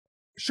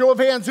Show of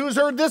hands, who's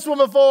heard this one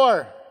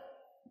before?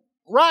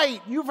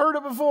 Right, you've heard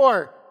it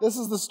before. This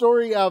is the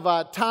story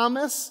of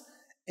Thomas,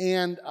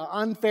 and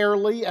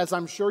unfairly, as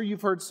I'm sure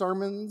you've heard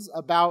sermons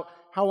about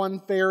how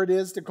unfair it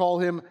is to call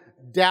him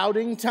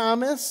Doubting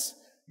Thomas.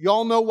 You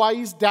all know why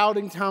he's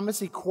Doubting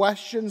Thomas. He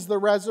questions the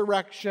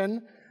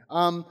resurrection.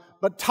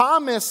 But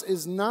Thomas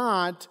is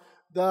not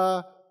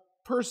the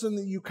person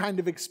that you kind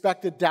of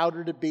expect a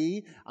doubter to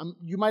be.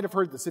 You might have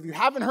heard this. If you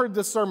haven't heard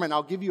this sermon,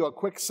 I'll give you a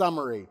quick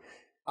summary.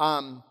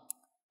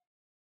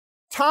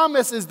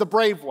 Thomas is the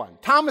brave one.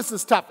 Thomas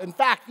is tough. In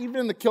fact, even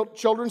in the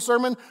children's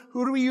sermon,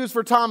 who do we use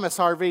for Thomas,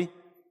 Harvey?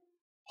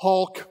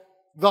 Hulk.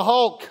 The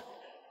Hulk.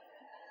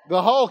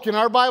 The Hulk. In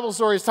our Bible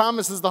stories,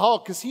 Thomas is the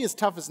Hulk because he is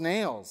tough as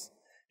nails.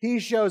 He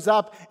shows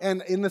up,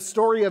 and in the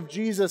story of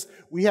Jesus,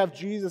 we have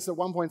Jesus at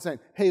one point saying,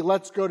 hey,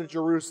 let's go to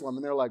Jerusalem.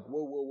 And they're like,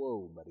 whoa, whoa,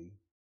 whoa, buddy.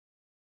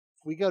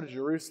 If we go to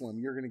Jerusalem,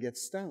 you're going to get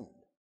stoned.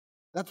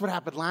 That's what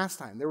happened last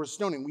time. There was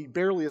stoning. We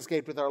barely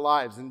escaped with our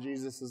lives. And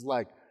Jesus is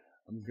like,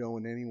 I'm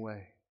going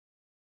anyway.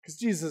 Because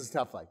Jesus is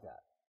tough like that.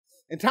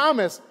 And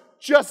Thomas,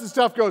 just as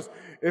tough, goes,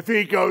 if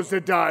he goes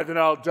to die, then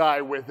I'll die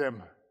with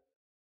him.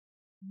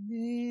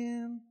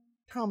 Man,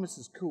 Thomas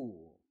is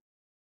cool.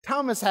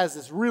 Thomas has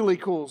this really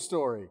cool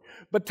story.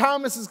 But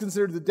Thomas is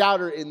considered the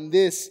doubter in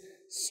this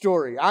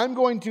story. I'm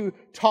going to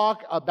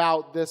talk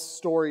about this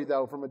story,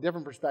 though, from a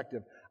different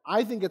perspective.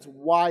 I think it's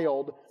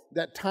wild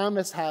that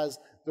Thomas has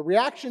the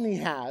reaction he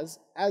has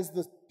as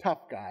the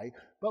tough guy,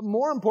 but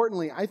more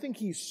importantly, I think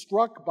he's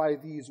struck by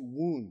these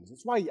wounds.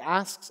 That's why he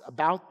asks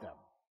about them.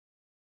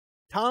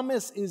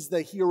 Thomas is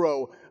the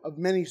hero of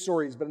many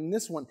stories, but in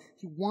this one,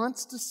 he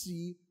wants to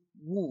see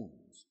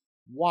wounds.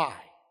 Why?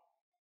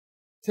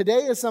 Today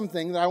is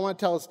something that I want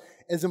to tell us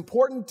as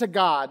important to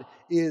God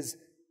is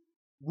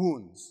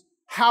wounds,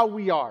 how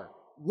we are.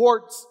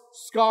 Warts,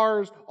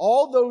 scars,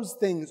 all those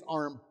things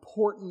are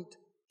important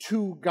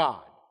to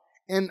God.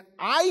 And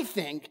I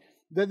think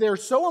that they're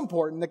so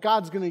important that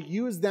God's going to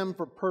use them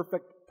for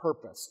perfect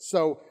purpose.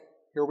 So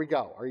here we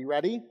go. Are you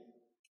ready?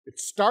 It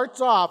starts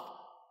off,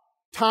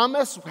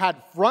 Thomas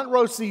had front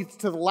row seats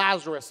to the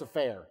Lazarus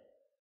affair.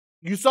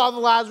 You saw the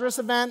Lazarus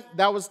event?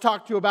 That was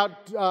talked to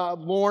about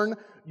Lorne.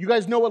 You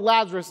guys know what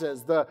Lazarus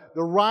is, the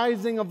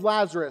rising of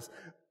Lazarus.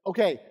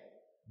 Okay,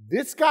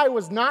 this guy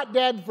was not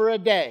dead for a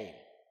day,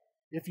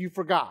 if you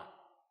forgot.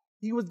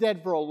 He was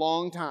dead for a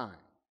long time.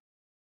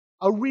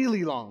 A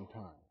really long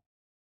time.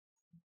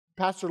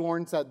 Pastor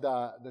Lauren said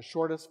the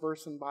shortest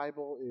verse in the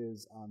Bible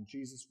is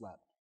Jesus wept.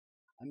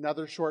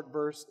 Another short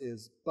verse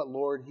is, but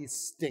Lord, he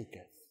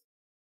stinketh.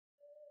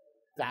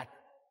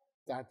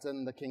 That's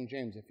in the King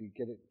James if you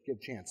get a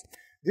chance.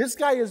 This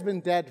guy has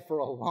been dead for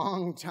a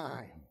long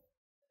time.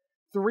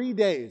 3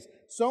 days.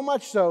 So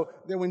much so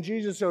that when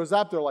Jesus shows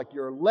up, they're like,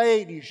 you're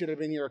late. You should have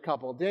been here a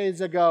couple of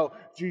days ago.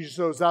 Jesus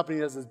shows up and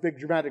he does this big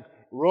dramatic,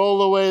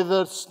 roll away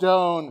the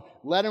stone.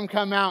 Let him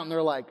come out. And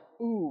they're like,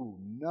 ooh,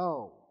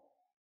 no.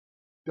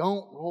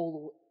 Don't roll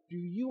away. Do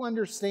you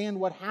understand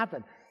what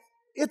happened?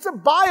 It's a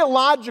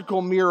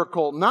biological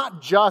miracle,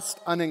 not just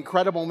an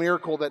incredible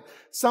miracle that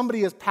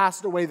somebody has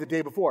passed away the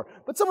day before,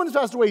 but someone has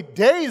passed away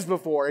days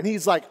before, and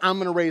he's like, I'm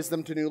going to raise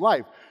them to new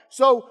life.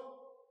 So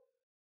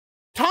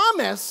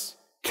Thomas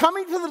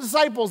coming to the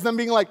disciples, them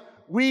being like,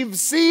 we've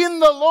seen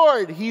the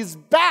Lord, he's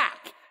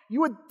back. You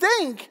would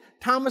think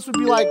Thomas would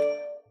be like,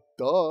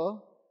 duh.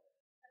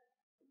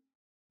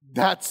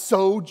 That's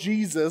so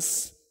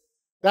Jesus.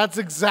 That's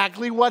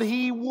exactly what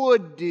he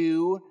would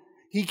do.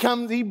 He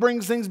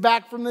brings things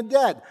back from the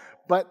dead.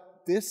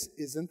 But this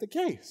isn't the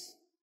case.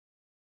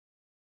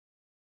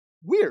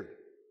 Weird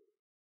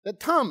that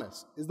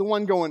Thomas is the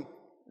one going,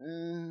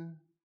 I'm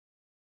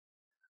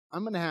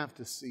going to have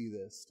to see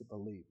this to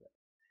believe it.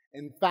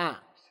 In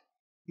fact,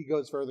 he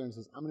goes further and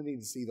says, I'm going to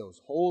need to see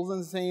those holes in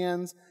his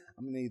hands.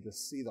 I'm going to need to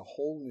see the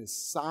hole in his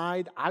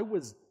side. I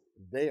was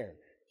there.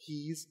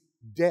 He's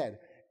dead.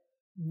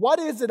 What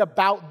is it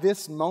about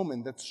this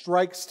moment that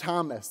strikes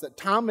Thomas, that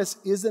Thomas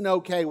isn't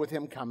okay with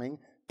him coming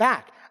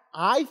back?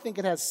 I think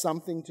it has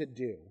something to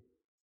do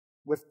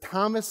with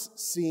Thomas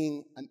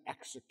seeing an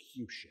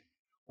execution,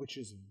 which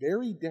is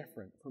very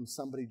different from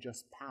somebody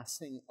just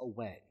passing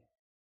away,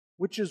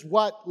 which is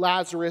what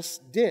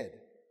Lazarus did.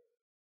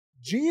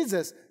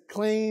 Jesus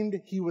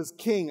claimed he was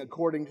king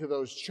according to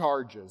those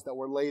charges that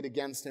were laid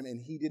against him,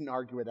 and he didn't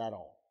argue it at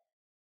all.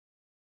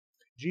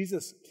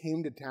 Jesus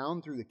came to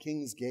town through the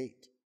king's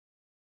gate,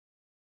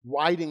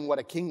 riding what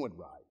a king would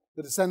ride,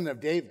 the descendant of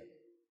David.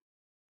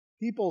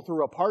 People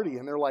threw a party,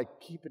 and they're like,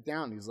 keep it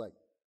down. He's like,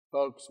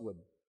 folks would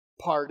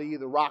party,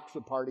 the rocks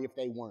would party if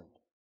they weren't.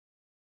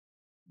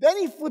 Then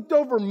he flipped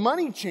over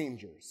money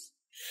changers.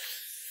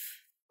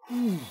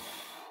 Then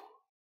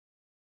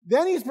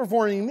he's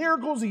performing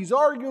miracles, he's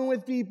arguing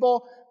with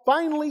people.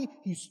 Finally,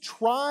 he's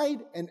tried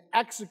and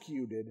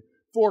executed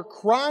for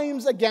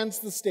crimes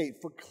against the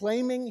state, for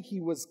claiming he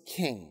was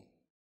king.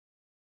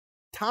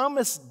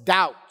 Thomas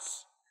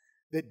doubts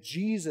that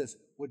Jesus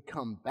would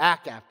come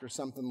back after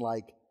something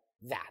like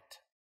that.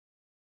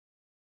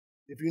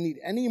 If you need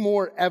any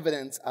more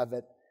evidence of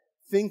it,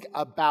 think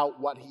about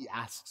what he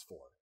asks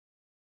for.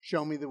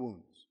 Show me the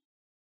wounds.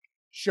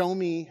 Show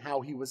me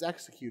how he was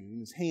executed in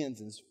his hands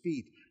and his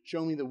feet.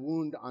 Show me the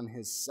wound on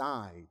his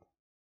side.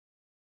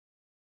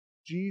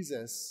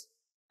 Jesus,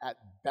 at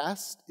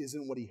best,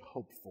 isn't what he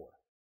hoped for.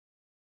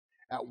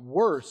 At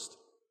worst,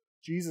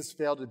 Jesus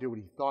failed to do what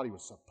he thought he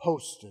was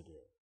supposed to do.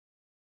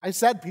 I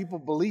said people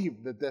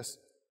believed that this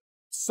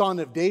son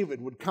of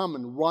David would come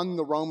and run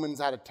the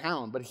Romans out of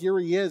town, but here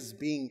he is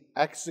being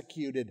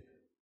executed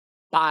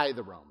by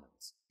the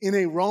Romans in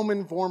a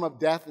Roman form of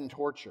death and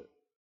torture.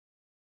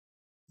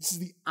 This is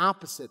the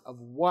opposite of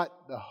what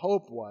the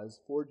hope was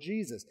for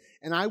Jesus.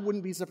 And I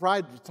wouldn't be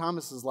surprised if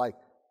Thomas is like,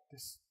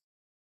 this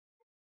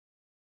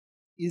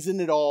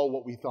isn't it all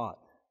what we thought?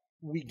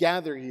 We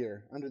gather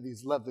here under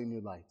these lovely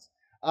new lights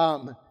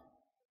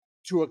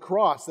to a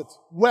cross that's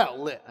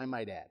well lit, I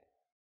might add.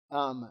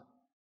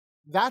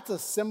 That's a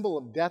symbol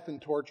of death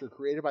and torture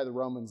created by the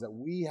Romans that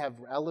we have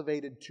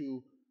elevated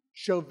to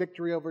show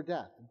victory over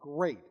death.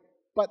 Great.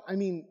 But, I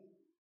mean,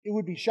 it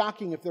would be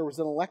shocking if there was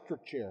an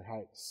electric chair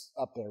house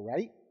up there,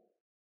 right?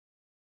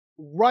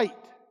 Right.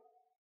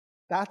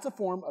 That's a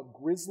form of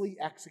grisly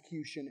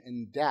execution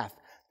and death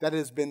that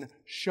has been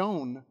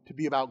shown to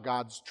be about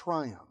God's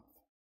triumph.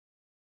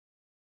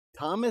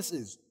 Thomas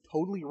is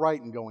totally right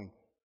in going,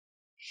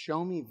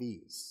 show me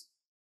these.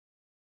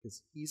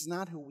 Because he's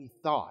not who we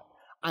thought.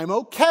 I'm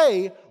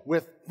okay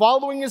with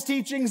following his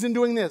teachings and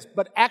doing this,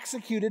 but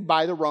executed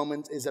by the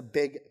Romans is a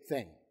big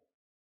thing.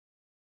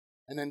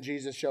 And then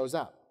Jesus shows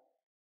up.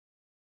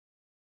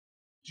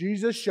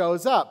 Jesus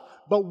shows up.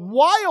 But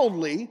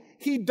wildly,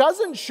 he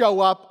doesn't show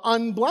up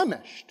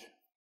unblemished.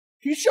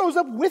 He shows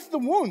up with the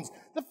wounds.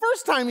 The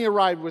first time he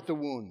arrived with the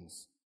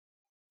wounds.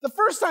 The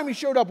first time he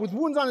showed up with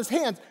wounds on his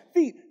hands,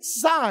 feet,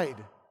 side.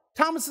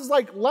 Thomas is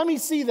like, let me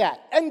see that.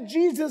 And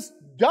Jesus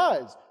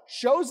does.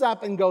 Shows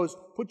up and goes,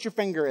 put your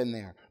finger in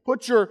there.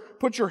 Put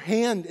your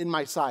hand in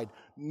my side.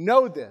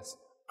 Know this.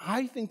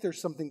 I think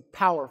there's something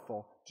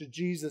powerful to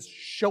Jesus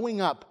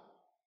showing up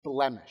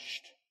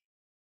blemished.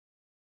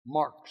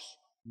 Marks,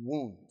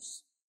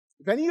 wounds.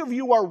 If any of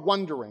you are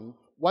wondering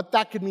what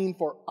that could mean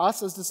for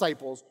us as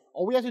disciples,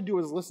 all we have to do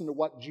is listen to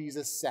what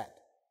Jesus said.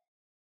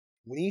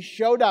 When he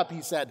showed up,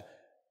 he said,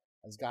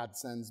 as God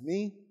sends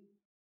me,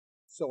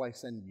 so I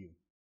send you.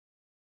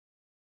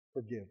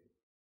 Forgive.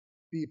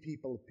 Be a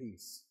people of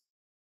peace.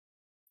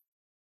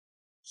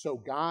 So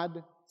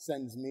God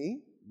sends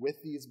me with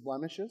these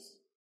blemishes,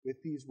 with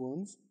these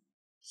wounds,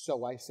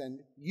 so I send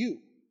you.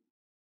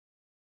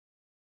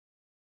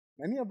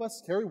 Many of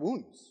us carry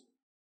wounds,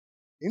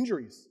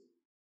 injuries,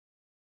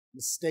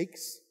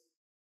 mistakes,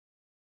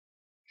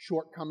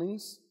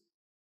 shortcomings,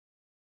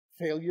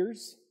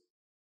 failures,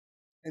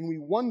 and we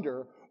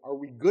wonder, are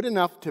we good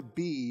enough to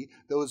be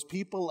those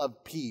people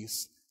of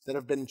peace that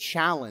have been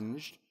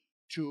challenged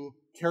to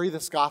carry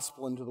this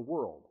gospel into the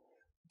world?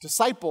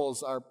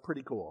 Disciples are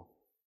pretty cool,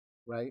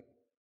 right?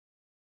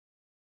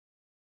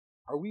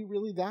 Are we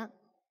really that?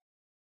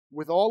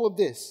 With all of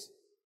this,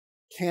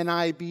 can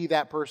I be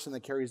that person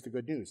that carries the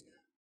good news?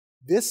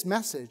 This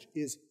message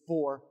is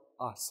for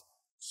us.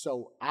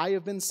 So I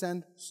have been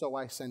sent, so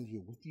I send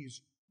you. With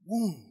these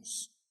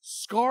wounds,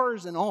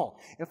 scars and all.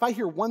 If I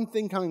hear one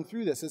thing coming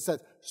through this, it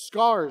says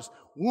scars,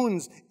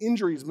 wounds,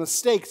 injuries,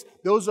 mistakes.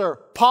 Those are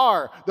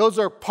those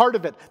are part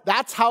of it.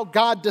 That's how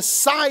God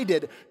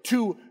decided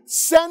to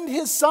send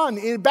his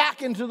son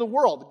back into the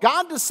world.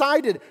 God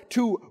decided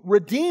to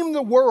redeem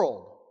the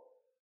world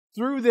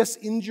through this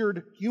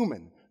injured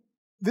human.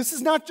 This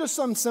is not just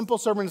some simple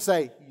sermon to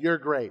say, you're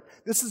great.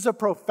 This is a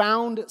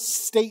profound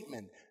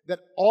statement that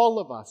all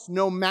of us,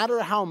 no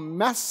matter how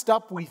messed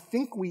up we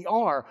think we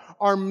are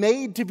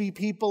made to be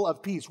people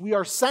of peace. We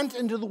are sent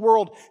into the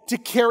world to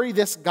carry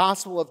this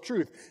gospel of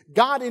truth.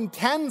 God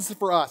intends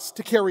for us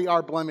to carry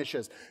our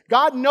blemishes.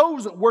 God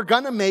knows we're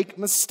going to make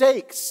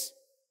mistakes.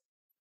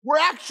 We're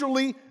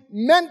actually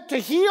meant to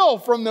heal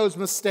from those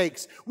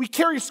mistakes. We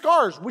carry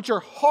scars, which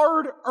are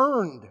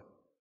hard-earned.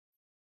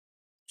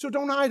 So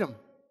don't hide them.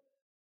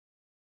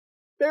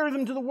 Bear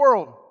them to the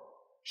world.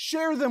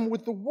 Share them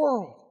with the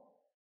world.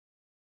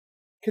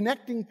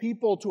 Connecting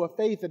people to a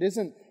faith that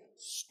isn't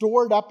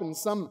stored up in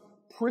some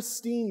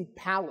pristine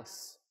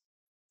palace,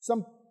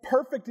 some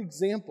perfect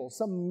example,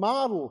 some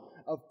model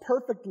of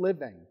perfect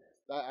living.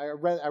 I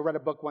read a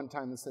book one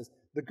time that says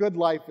the good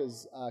life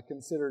is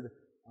considered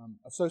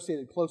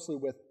associated closely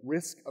with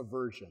risk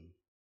aversion.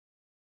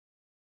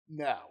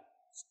 No.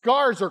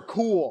 Scars are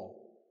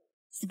cool.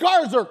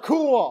 Scars are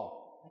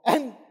cool.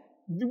 And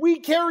we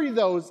carry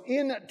those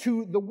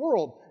into the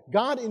world.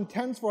 God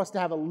intends for us to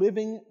have a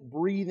living,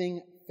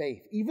 breathing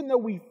faith. Even though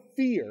we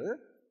fear,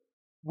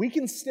 we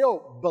can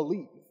still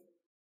believe.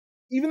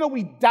 Even though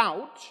we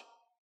doubt,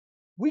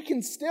 we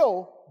can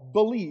still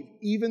believe.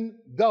 Even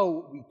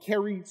though we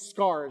carry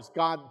scars,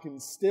 God can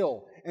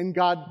still, and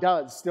God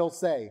does still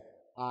say,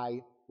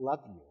 I love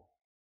you,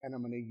 and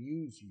I'm going to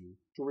use you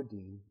to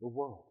redeem the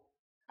world.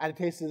 I had a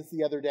taste of this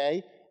the other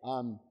day.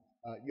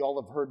 You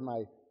all have heard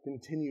my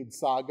continued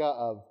saga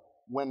of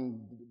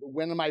when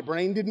my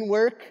brain didn't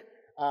work.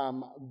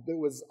 It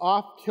was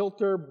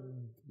off-kilter,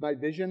 my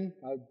vision.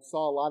 I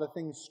saw a lot of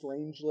things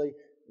strangely,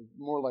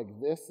 more like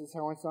this is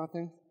how I saw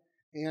things.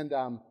 And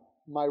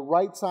my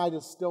right side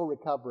is still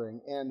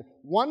recovering. And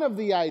one of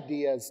the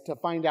ideas to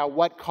find out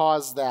what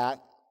caused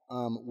that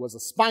was a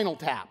spinal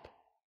tap.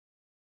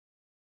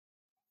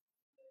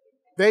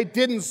 They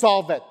didn't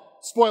solve it.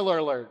 Spoiler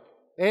alert.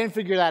 They didn't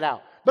figure that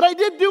out. But I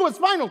did do a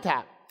spinal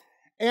tap.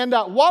 And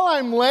while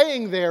I'm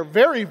laying there,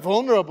 very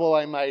vulnerable,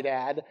 I might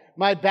add,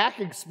 my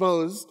back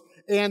exposed,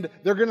 and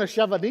they're going to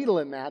shove a needle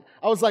in that,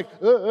 I was like,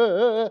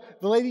 The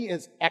lady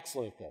is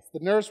excellent at this.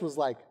 The nurse was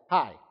like,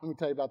 hi, let me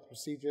tell you about the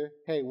procedure.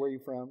 Hey, where are you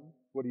from?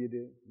 What do you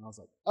do? And I was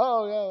like,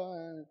 oh,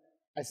 yeah.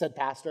 I said,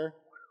 pastor.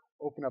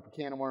 Open up a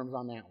can of worms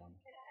on that one.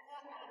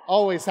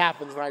 Always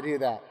happens when I do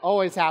that.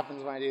 Always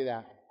happens when I do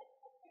that.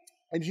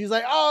 And she's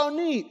like, oh,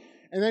 neat.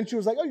 And then she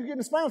was like, oh, you're getting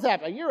a spinal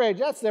tap. At your age,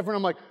 that's different.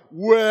 I'm like,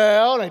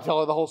 well, and I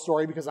tell her the whole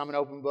story because I'm an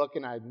open book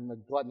and I'm a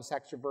gluttonous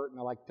extrovert and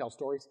I like to tell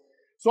stories.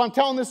 So I'm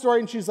telling this story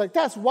and she's like,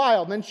 that's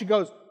wild. And then she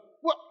goes,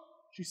 what?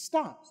 She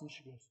stops and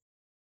she goes,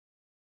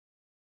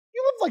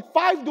 you live like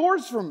 5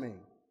 doors from me.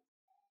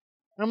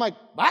 And I'm like,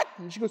 what?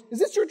 And she goes, is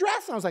this your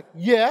address? And I was like,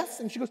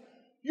 yes. And she goes,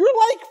 you're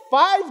like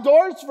 5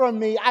 doors from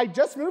me. I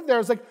just moved there. I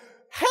was like,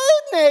 hey,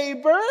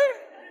 neighbor.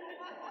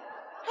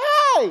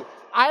 Hi.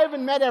 I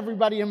haven't met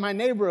everybody in my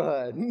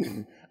neighborhood.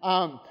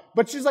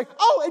 But she's like,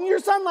 oh, and your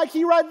son, like,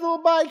 he rides a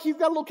little bike. He's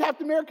got a little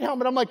Captain America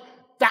helmet. I'm like,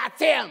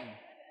 that's him.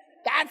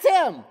 That's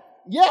him.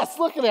 Yes,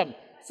 look at him.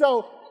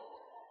 So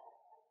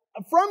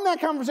from that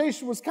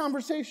conversation was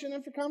conversation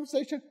after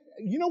conversation.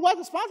 You know what?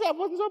 The spinal tap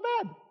wasn't so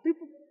bad.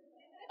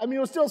 It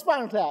was still a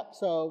spinal tap,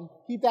 so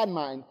keep that in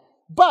mind.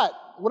 But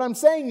what I'm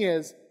saying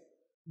is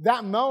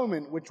that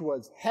moment, which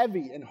was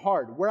heavy and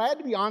hard, where I had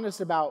to be honest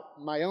about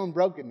my own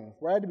brokenness,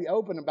 where I had to be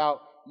open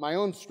about my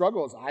own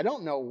struggles. I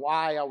don't know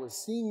why I was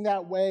seeing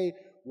that way,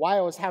 why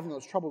I was having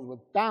those troubles with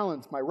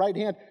balance. My right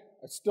hand,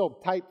 I still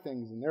type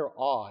things, and they're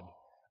odd.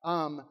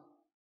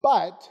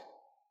 But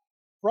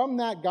from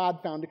that, God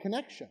found a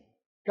connection.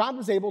 God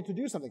was able to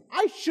do something.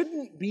 I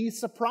shouldn't be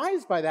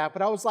surprised by that,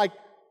 but I was like,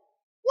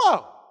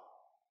 whoa.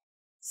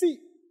 See,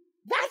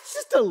 that's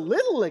just a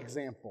little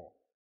example.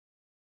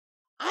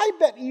 I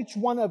bet each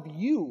one of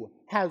you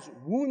has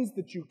wounds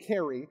that you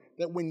carry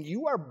that when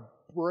you are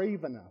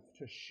brave enough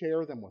to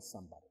share them with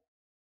somebody,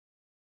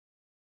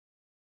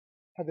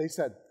 have they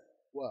said,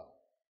 whoa,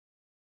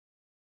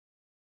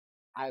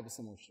 I have a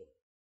similar story.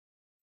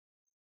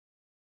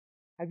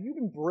 Have you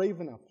been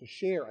brave enough to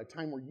share a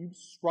time where you've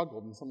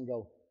struggled and someone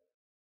go,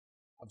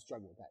 I've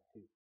struggled with that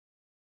too?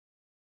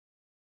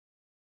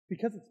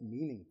 Because it's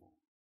meaningful.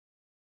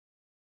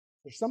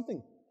 There's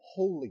something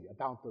holy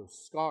about those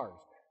scars.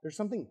 There's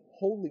something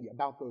holy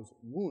about those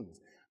wounds.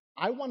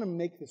 I want to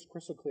make this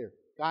crystal clear.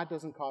 God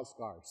doesn't cause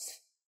scars.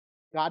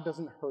 God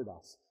doesn't hurt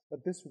us.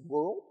 But this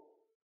world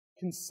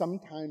can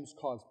sometimes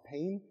cause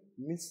pain,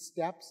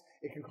 missteps.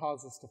 It can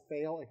cause us to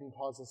fail. It can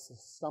cause us to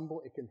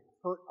stumble. It can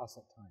hurt us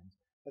at times.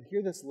 But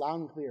hear this loud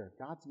and clear.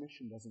 God's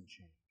mission doesn't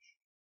change.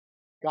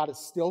 God is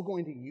still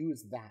going to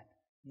use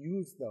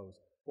those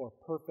for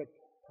a perfect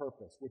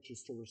purpose, which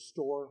is to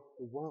restore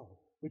the world,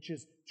 which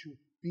is to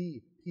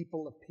be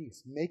people of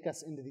peace, make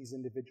us into these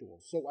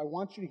individuals. So I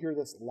want you to hear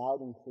this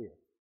loud and clear,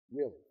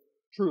 really,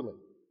 truly.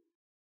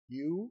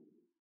 You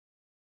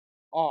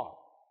are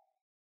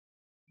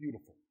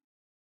beautiful,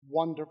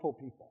 wonderful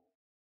people.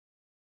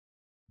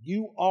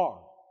 You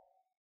are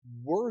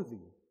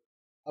worthy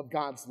of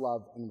God's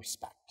love and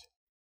respect.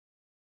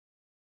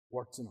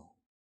 Warts and all.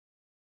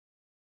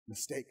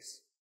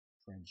 Mistakes,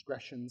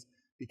 transgressions,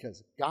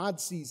 because God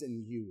sees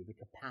in you the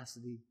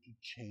capacity to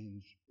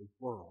change the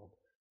world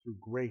through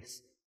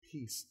grace,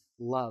 peace,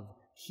 love,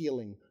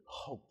 healing,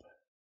 hope.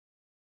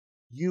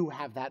 You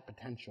have that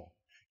potential.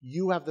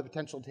 You have the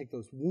potential to take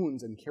those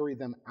wounds and carry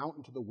them out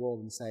into the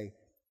world and say,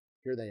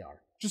 here they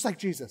are. Just like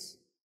Jesus.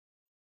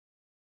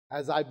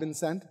 As I've been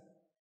sent,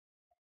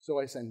 so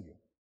I send you.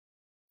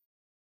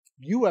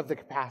 You have the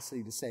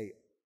capacity to say,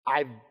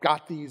 I've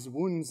got these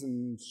wounds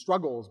and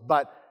struggles,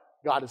 but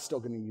God is still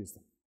going to use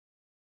them.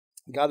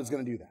 God is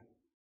going to do that.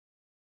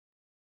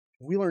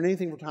 If we learn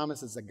anything from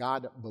Thomas, it's that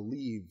God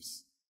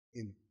believes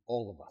in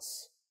all of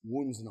us,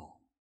 wounds and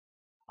all.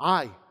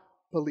 I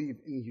believe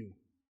in you.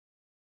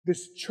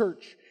 This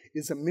church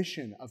is a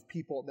mission of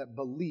people that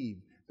believe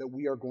that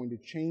we are going to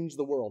change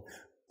the world.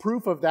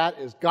 Proof of that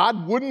is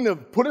God wouldn't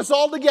have put us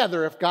all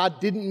together if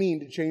God didn't mean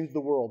to change the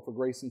world for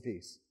grace and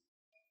peace.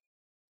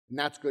 And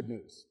that's good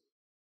news.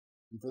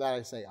 And for that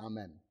I say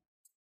amen.